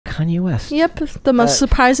Kanye West. Yep, the most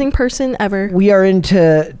surprising person ever. We are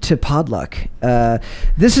into Podluck.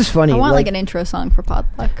 This is funny. I want like an intro song for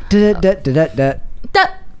Podluck.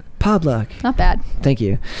 Podluck. Not bad. Thank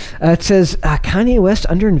you. It says Kanye West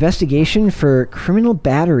under investigation for criminal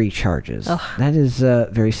battery charges. Ugh. That is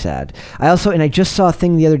very sad. I just saw a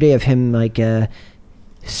thing the other day of him like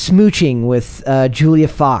smooching with Julia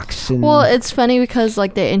Fox. And well, it's funny because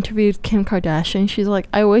like they interviewed Kim Kardashian. She's like,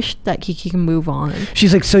 I wish that he can move on.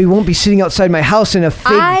 She's like, so he won't be sitting outside my house in a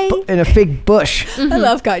fake bush. I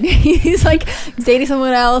love Kanye. He's like dating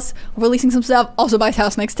someone else, releasing some stuff, also buys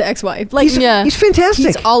house next to ex-wife. Like, he's fantastic.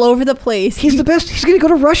 He's all over the place. He's the best. He's gonna go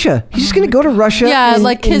to Russia. He's just gonna go to Russia. Yeah,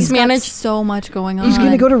 like his manage so much going on. He's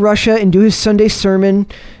gonna go to Russia and do his Sunday sermon.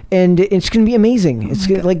 And it's going to be amazing. It's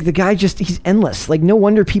like the guy he's endless. Like, no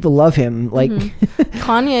wonder people love him. Like,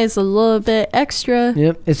 Kanye is a little bit extra.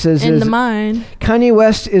 Yep. It says in the mind. Kanye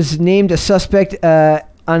West is named a suspect on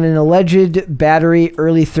an alleged battery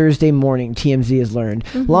early Thursday morning, TMZ has learned.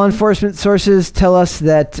 Law enforcement sources tell us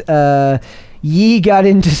that Ye got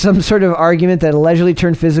into some sort of argument that allegedly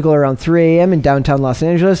turned physical around 3 a.m. in downtown Los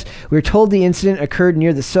Angeles. We were told the incident occurred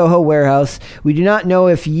near the Soho warehouse. We do not know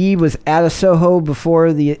if Ye was at a Soho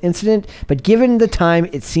before the incident, but given the time,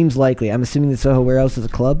 it seems likely. I'm assuming the Soho warehouse is a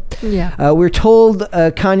club. Yeah. We're told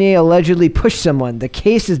Kanye allegedly pushed someone. The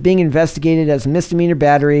case is being investigated as misdemeanor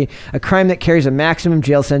battery, a crime that carries a maximum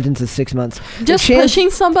jail sentence of 6 months. Just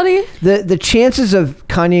pushing somebody? The chances of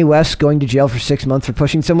Kanye West going to jail for 6 months for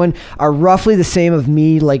pushing someone are roughly the same of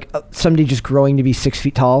me, like somebody just growing to be 6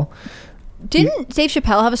 feet tall. Didn't Dave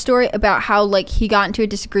Chappelle have a story about how like he got into a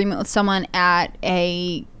disagreement with someone at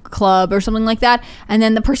a club or something like that, and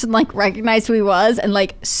then the person like recognized who he was and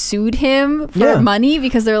like sued him for money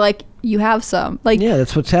because they're like, you have some, like, yeah,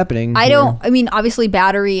 that's what's happening. I mean, obviously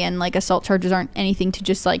battery and like assault charges aren't anything to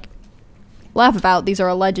just like laugh about. These are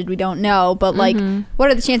alleged, we don't know, but like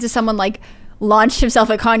what are the chances someone like launched himself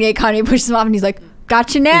at Kanye pushes him off and he's like,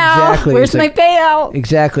 gotcha now. Exactly. Where's my payout?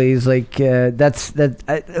 Exactly. He's like,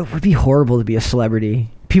 it would be horrible to be a celebrity.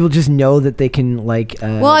 People just know that they can like.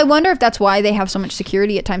 Well, I wonder if that's why they have so much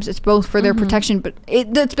security at times. It's both for their protection, but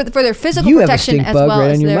it's for their physical protection as well. You have a stink bug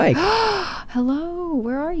right on your their mic. Hello,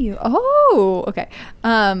 where are you? Oh, okay.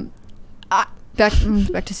 Back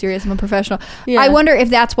to serious. I'm a professional. Yeah. I wonder if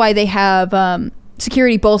that's why they have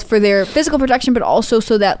security both for their physical protection, but also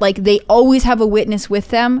so that like they always have a witness with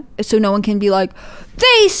them, so no one can be like,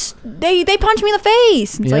 they punched me in the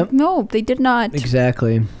face. It's like, no, they did not.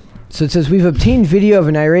 Exactly. So it says, we've obtained video of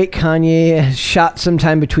an irate Kanye shot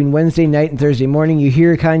sometime between Wednesday night and Thursday morning. You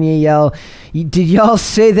hear Kanye yell, did y'all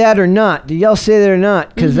say that or not? Did y'all say that or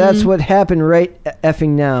not? Because that's what happened right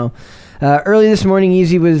effing now. Early this morning,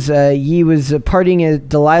 Ye was partying at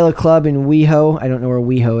Delilah Club in WeHo. I don't know where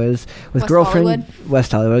WeHo is. With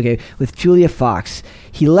West Hollywood. Okay, with Julia Fox.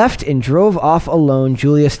 He left and drove off alone.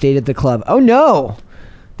 Julia stayed at the club. Oh no,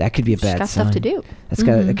 that could be a bad sign. Got stuff to do.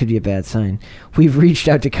 That could be a bad sign. We've reached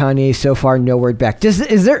out to Kanye so far, no word back.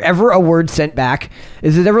 Is there ever a word sent back?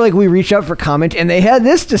 Is it ever like we reach out for comment and they had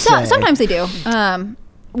this to say? Sometimes they do.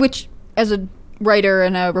 Which as a writer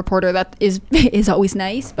and a reporter, that is always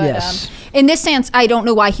nice, but in this sense I don't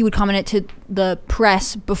know why he would comment it to the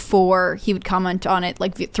press before he would comment on it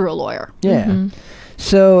like through a lawyer.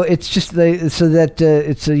 So it's just this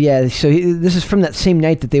is from that same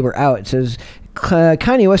night that they were out. It says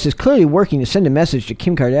Kanye West is clearly working to send a message to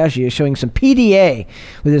Kim Kardashian showing some PDA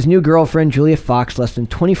with his new girlfriend Julia Fox less than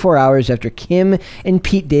 24 hours after Kim and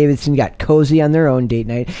Pete Davidson got cozy on their own date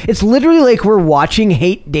night. It's literally like we're watching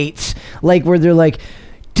hate dates, like where they're like,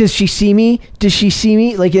 does she see me? Does she see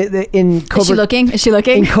me? Like in Cobra, Is she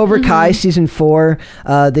looking? In Cobra Kai season 4,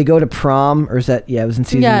 they go to prom, or is that? Yeah, it was in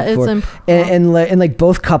season 4. Yeah, it's in prom. And like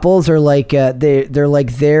both couples are like they're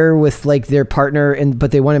like there with like their partner,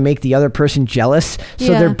 but they want to make the other person jealous.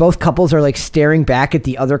 So they're both couples are like staring back at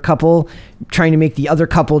the other couple, trying to make the other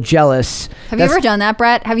couple jealous. Have you ever done that,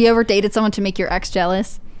 Brett? Have you ever dated someone to make your ex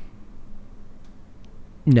jealous?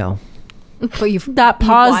 No. But you've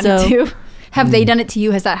wanted to. Have they done it to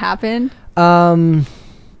you? Has that happened? I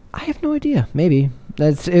have no idea. Maybe.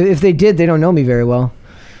 That's if they did, they don't know me very well.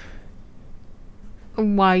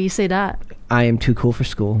 Why you say that? I am too cool for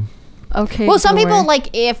school. Okay. Well, some people like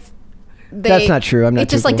if That's not true. I'm not. It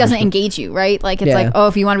just like doesn't engage you, right? Like it's like, oh,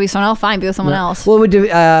 if you want to be with someone else, fine, be with someone else. Well,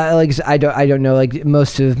 like I don't know. Like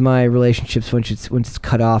most of my relationships, once it's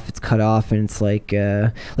cut off, it's cut off, and it's like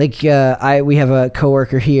we have a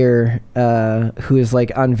coworker here who is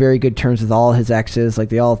like on very good terms with all his exes. Like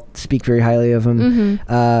they all speak very highly of him,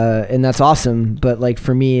 and that's awesome. But like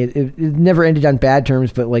for me, it never ended on bad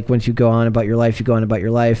terms. But like once you go on about your life, you go on about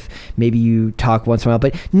your life. Maybe you talk once in a while,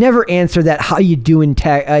 but never answer that how you doing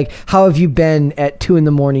text. Like how have you been at 2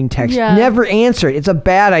 a.m. text? Never answer it. It's a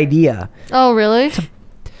bad idea. Oh really?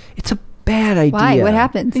 It's a bad idea. Why? What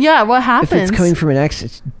happens? Yeah, what happens? If it's coming from an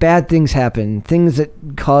ex, bad things happen. Things that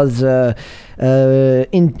cause what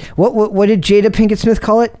did Jada Pinkett Smith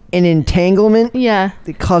call it? An entanglement? Yeah.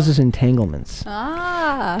 It causes entanglements.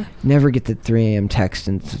 Never get the 3 a.m. text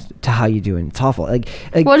and to how you doing. It's awful. Like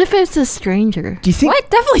what if it's a stranger? Do you think?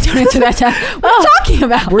 What? Definitely don't answer that text. What are you talking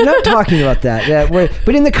about? We're not talking about that.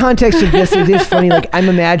 But in the context of this, it is funny. Like I'm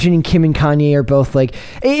imagining Kim and Kanye are both like.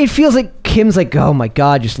 It feels like Kim's like, oh my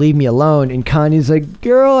God, just leave me alone, and Kanye's like,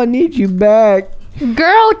 girl, I need you back.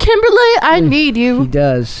 Girl, Kimberly, I need you. He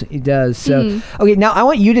does. So, okay, now I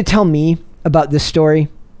want you to tell me about this story,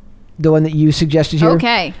 the one that you suggested here.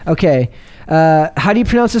 Okay. How do you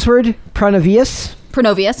pronounce this word? Pronovius?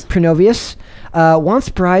 Pronovius. Wants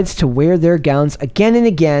brides to wear their gowns again and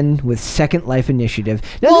again with Second Life initiative.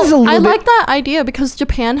 Now, this is a little bit like that idea because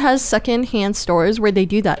Japan has second-hand stores where they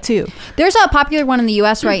do that too. There's a popular one in the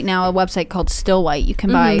U.S. right now, a website called Still White. You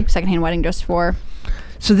can buy secondhand wedding dress for.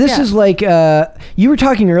 So this is like, you were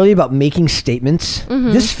talking earlier about making statements.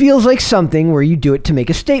 This feels like something where you do it to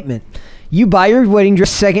make a statement. You buy your wedding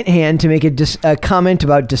dress secondhand to make a comment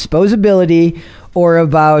about disposability or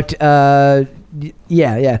about, about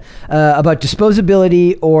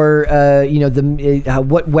disposability or,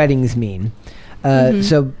 what weddings mean.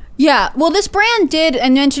 So... Yeah, well, this brand did,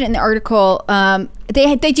 and mentioned it in the article,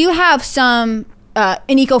 they do have some... an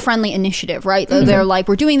eco-friendly initiative, right? They're like,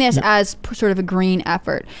 we're doing this as sort of a green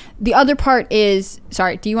effort. The other part is,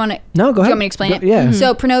 sorry, do you want to? No, go ahead. Do you want me to explain it? Yeah.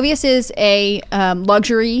 So Pronovius is a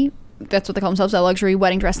luxury. That's what they call themselves, a luxury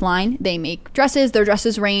wedding dress line. They make dresses. Their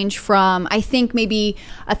dresses range from, I think, maybe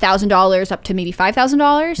 $1,000 up to maybe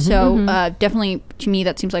 $5,000. So definitely, to me,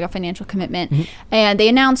 that seems like a financial commitment. And they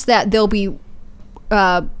announced that they'll be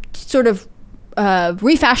sort of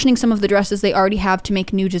refashioning some of the dresses they already have to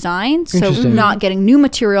make new designs. So not getting new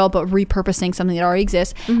material, but repurposing something that already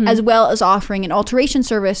exists, as well as offering an alteration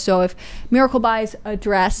service. So if Miracle buys a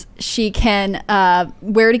dress, she can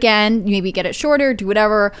wear it again, maybe get it shorter, do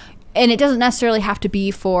whatever. And it doesn't necessarily have to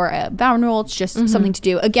be for a vow renewal. It's just something to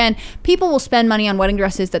do. Again, people will spend money on wedding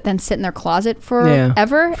dresses that then sit in their closet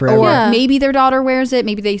forever. Or maybe their daughter wears it.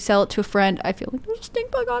 Maybe they sell it to a friend. I feel like there's a stink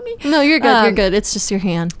bug on me. No, you're good. You're good. It's just your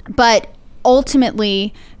hand. But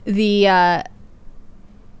ultimately, the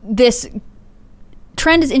this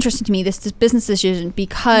trend is interesting to me. This business decision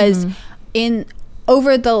because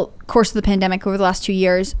over the course of the pandemic, over the last 2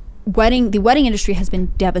 years, the wedding industry has been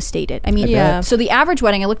devastated. I mean, so the average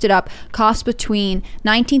wedding, I looked it up, costs between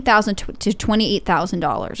 $19,000 to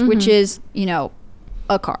 $28,000, which is, a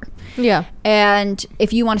car. Yeah. And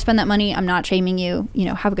if you want to spend that money, I'm not shaming you,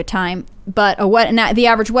 have a good time. But the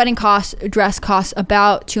average wedding dress costs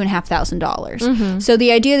about $2,500. So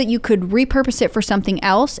the idea that you could repurpose it for something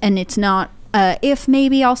else and it's not if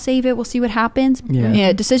maybe I'll save it, we'll see what happens.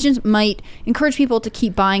 Decisions might encourage people to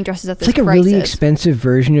keep buying dresses at this prices. It's like a really expensive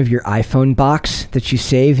version of your iPhone box that you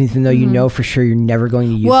save, even though you know for sure you're never going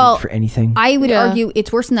to use it for anything. I would argue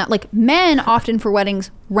it's worse than that. Like men often for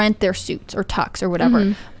weddings rent their suits or tux or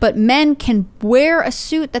whatever, but men can wear a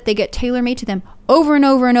suit that they get tailor-made to them over and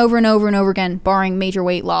over and over and over and over again, barring major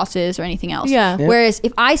weight losses or anything else. Whereas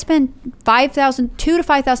if I spend $2,000 to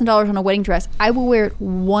 $5,000 on a wedding dress, I will wear it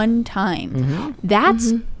one time.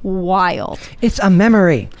 That's wild. It's a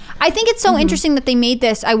memory. I think it's so interesting that they made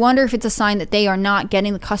this. I wonder if it's a sign that they are not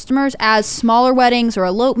getting the customers as smaller weddings or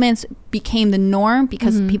elopements became the norm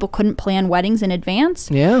because people couldn't plan weddings in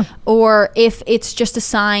advance. Or if it's just a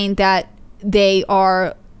sign that they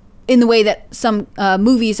are, in the way that some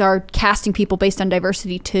movies are casting people based on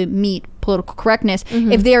diversity to meet political correctness,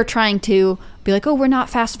 if they're trying to be like, oh, we're not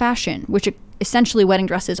fast fashion, which essentially wedding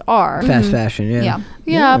dresses are. Fast fashion,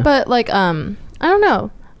 Yeah, but like, I don't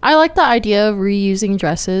know. I like the idea of reusing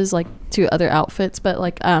dresses like to other outfits, but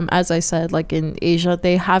like as I said, like in Asia,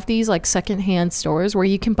 they have these like secondhand stores where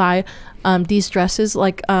you can buy these dresses.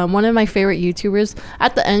 Like one of my favorite YouTubers,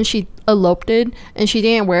 at the end, she eloped, and she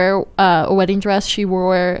didn't wear a wedding dress. She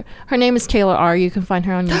wore, her name is Taylor R. You can find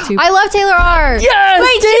her on YouTube. I love Taylor R. Yes, wait,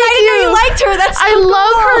 I didn't know you liked her. That's so I cool.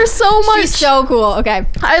 love her so much. She's so cool. Okay,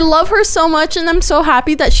 I love her so much, and I'm so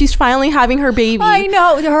happy that she's finally having her baby. I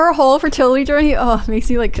know her whole fertility journey. Oh, it makes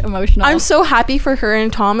me like emotional. I'm so happy for her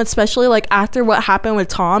and Tom, especially like after what happened with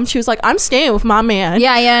Tom. She was like, I'm staying with my man.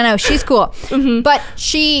 Yeah, no, she's cool. But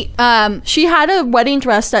she had a wedding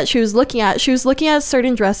dress that she was looking at. She was looking at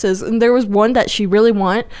certain dresses, and there was one that she really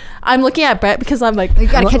wanted. I'm looking at Brett because I'm like, I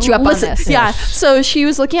gotta catch you up on this. Yeah. So she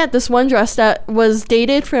was looking at this one dress that was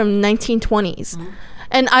dated from 1920s.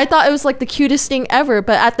 And I thought it was like the cutest thing ever,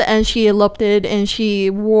 but at the end she eloped and she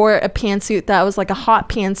wore a pantsuit that was like a hot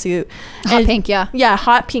pantsuit. Hot pink, yeah. Yeah,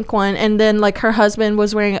 hot pink one. And then like her husband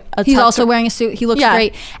was wearing a He's also wearing a suit. He looks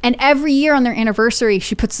great. And every year on their anniversary,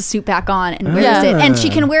 she puts the suit back on and wears it. And she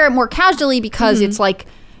can wear it more casually because it's like,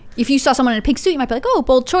 if you saw someone in a pink suit, you might be like, oh,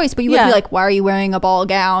 bold choice. But you would be like, why are you wearing a ball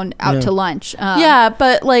gown out to lunch?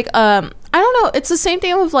 But like, I don't know. It's the same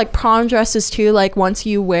thing with like prom dresses too. Like once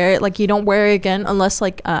you wear it, like you don't wear it again unless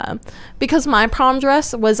like, because my prom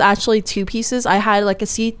dress was actually 2 pieces. I had like a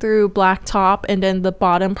see-through black top, and then the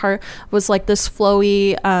bottom part was like this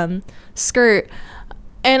flowy skirt.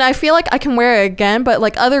 And I feel like I can wear it again, but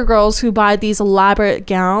like other girls who buy these elaborate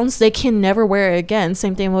gowns, they can never wear it again.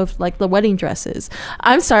 Same thing with like the wedding dresses.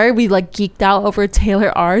 I'm sorry we like geeked out over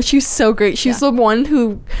Taylor R. She's so great. She's the one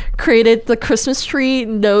who created the Christmas tree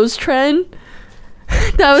nose trend.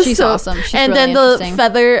 That was She's awesome. She's and really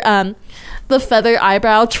then the feather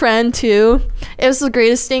eyebrow trend too. It was the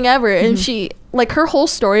greatest thing ever. And she, like, her whole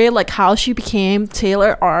story, like how she became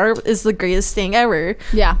Taylor R, is the greatest thing ever.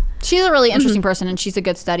 Yeah. She's a really interesting person, and she's a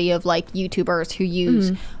good study of like YouTubers who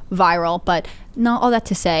use viral, but not all that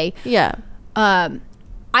to say. Yeah. I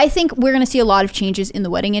think we're going to see a lot of changes in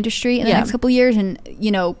the wedding industry in the next couple of years, and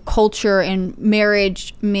you know, culture and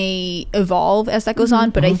marriage may evolve as that goes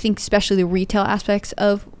on, but I think especially the retail aspects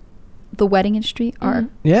of the wedding industry are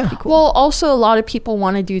pretty cool. Well, also a lot of people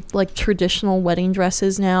want to do like traditional wedding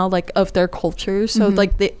dresses now, like of their culture, so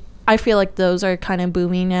like I feel like those are kind of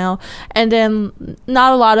booming now. And then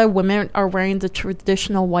not a lot of women are wearing the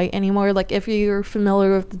traditional white anymore. Like if you're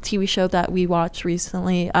familiar with the TV show that we watched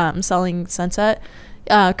recently, Selling Sunset,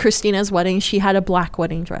 Christina's wedding, she had a black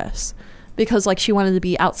wedding dress because like she wanted to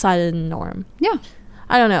be outside of the norm. Yeah.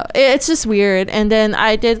 I don't know. It's just weird. And then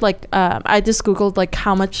I did like, I just Googled like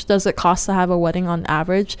how much does it cost to have a wedding on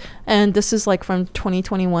average. And this is like from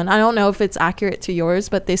 2021. I don't know if it's accurate to yours,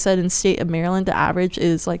 but they said in state of Maryland, the average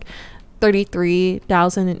is like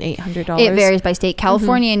 $33,800. It varies by state.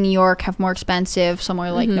 California and New York have more expensive.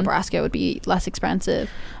 Somewhere like Nebraska would be less expensive.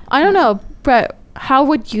 I don't know, Brett, how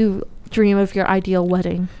would you dream of your ideal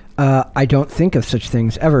wedding? I don't think of such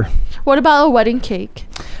things ever. What about a wedding cake?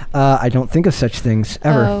 I don't think of such things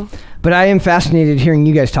ever. Oh. But I am fascinated hearing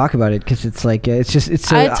you guys talk about it because it's like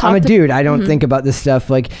I'm a dude. I don't think about this stuff.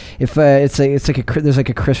 Like if there's like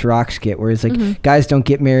a Chris Rock skit where it's like guys don't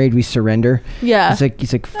get married, we surrender. Yeah.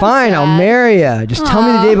 He's like fine, I'll marry you. Just tell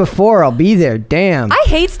me the day before, I'll be there. Damn. I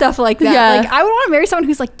hate stuff like that. Yeah. Like I would want to marry someone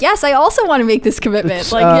who's like, yes, I also want to make this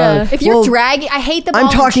commitment. It's, if you're dragging, I hate the ball I'm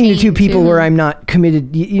and talking to chain, two people too. where I'm not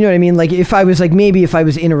committed. You know what I mean? Like if I was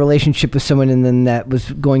in a relationship with someone and then that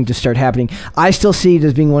was going to start happening, I still see it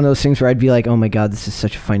as being one of those things where I'd be like, oh my God, this is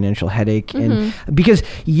such a financial headache. And because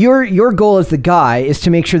your goal as the guy is to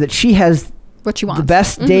make sure that she has what she wants, the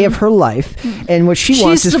best day of her life, and what she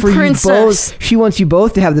wants is for princess. you both. She wants you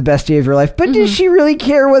both to have the best day of your life. But does she really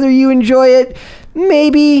care whether you enjoy it?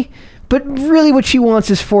 Maybe. But really what she wants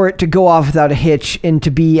is for it to go off without a hitch and to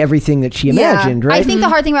be everything that she imagined, right? I think the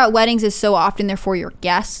hard thing about weddings is so often they're for your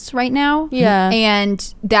guests right now. Yeah.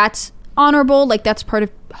 And that's honorable. Like that's part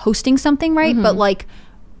of hosting something, right? But like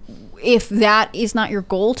if that is not your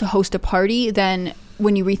goal to host a party, then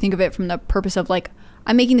when you rethink of it from the purpose of like,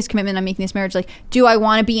 I'm making this commitment, I'm making this marriage, like, do I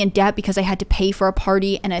want to be in debt because I had to pay for a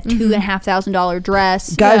party and a $2,500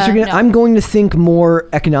 dress? Guys I'm going to think more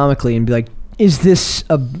economically and be like, is this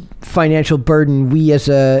a financial burden?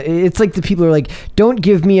 It's like the people are like, don't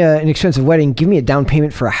give me an expensive wedding, give me a down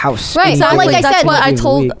payment for a house. Right. So like I said,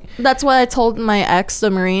 that's what I told my ex,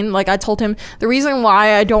 the Marine. Like I told him the reason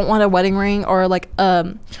why I don't want a wedding ring or like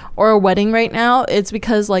or a wedding right now, it's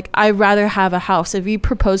because like I'd rather have a house. If you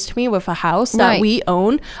propose to me with a house that we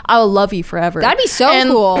own, I will love you forever. That'd be so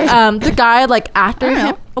cool. The guy like after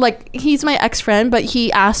him, like he's my ex-friend, but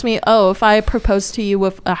he asked me, oh, if I proposed to you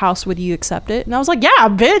with a house, would you accept it? And I was like, yeah,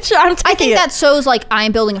 bitch, I'm taking it. I think that shows like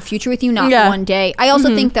I'm building a future with you, not one day. I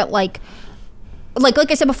also think that like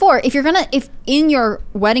I said before, if in your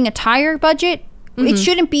wedding attire budget, It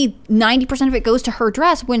shouldn't be 90% of it goes to her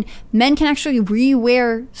dress when men can actually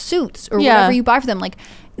re-wear suits or whatever you buy for them. Like,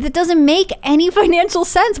 that doesn't make any financial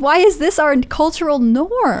sense. Why is this our cultural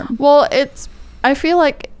norm? Well, I feel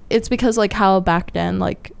like it's because like how back then,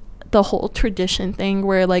 like the whole tradition thing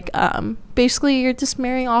where like basically you're just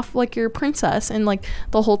marrying off like your princess, and like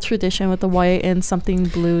the whole tradition with the white and something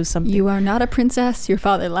blue, something. You are not a princess. Your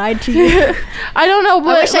father lied to you. I don't know,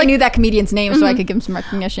 but I wish I knew that comedian's name so I could give him some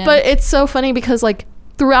recognition. But it's so funny because like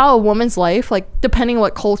throughout a woman's life, like depending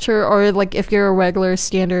what culture, or like if you're a regular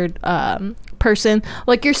standard person,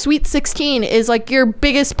 like your sweet 16 is like your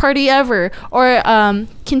biggest party ever, or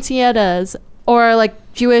quinceañeras, or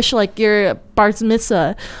like Jewish, like your bat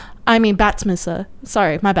mitzvah.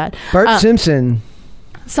 Sorry, my bad. Bart Simpson.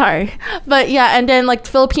 Sorry. But yeah, and then like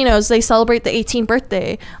Filipinos, they celebrate the 18th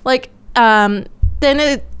birthday. Like then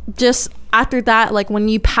it just, after that, like when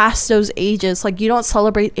you pass those ages, like you don't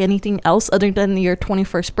celebrate anything else other than your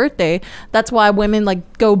 21st birthday. That's why women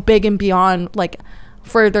like go big and beyond, like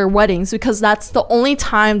for their weddings, because that's the only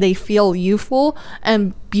time they feel youthful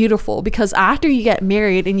and beautiful. Because after you get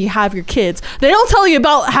married and you have your kids, they don't tell you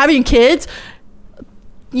about having kids.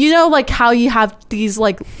 You know, like how you have these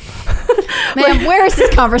like man, like, where is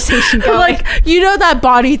this conversation going? Like, you know, that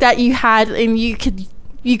body that you had, and you could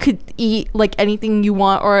eat like anything you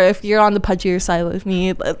want, or if you're on the pudgier side with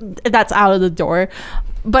me, that's out of the door.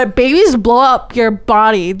 But babies blow up your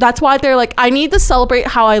body. That's why they're like, I need to celebrate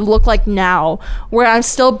how I look like now, where I'm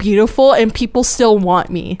still beautiful and people still want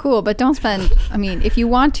me. Cool, but don't spend, I mean, if you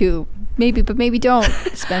want to, maybe don't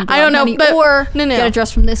spend I don't know, money, but or get a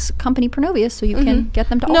dress from this company Pronovius so you can get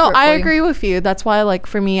them to alter it I for agree you. with you. That's why, like,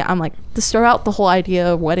 for me, I'm like, to throw out the whole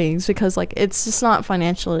idea of weddings, because like it's just not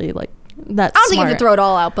financially like that's I don't think smart. you could throw it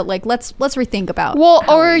all out, but like let's rethink about. Well,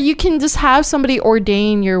 or you can just have somebody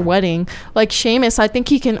ordain your wedding, like Seamus. I think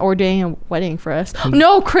he can ordain a wedding for us.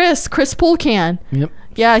 No, Chris Poole can. Yep.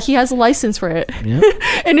 Yeah, he has a license for it. Yep.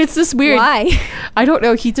 And it's this weird. Why? I don't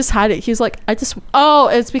know. He just had it. He's like,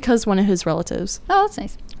 it's because one of his relatives. Oh, that's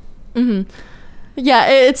nice. Mm-hmm. Yeah,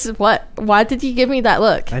 it's what? Why did you give me that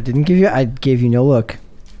look? I gave you no look.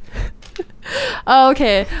 Oh,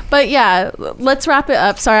 okay. But yeah, let's wrap it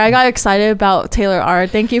up. Sorry, I got excited about Taylor R.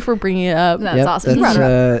 Thank you for bringing it up. That's awesome.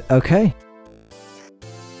 Okay.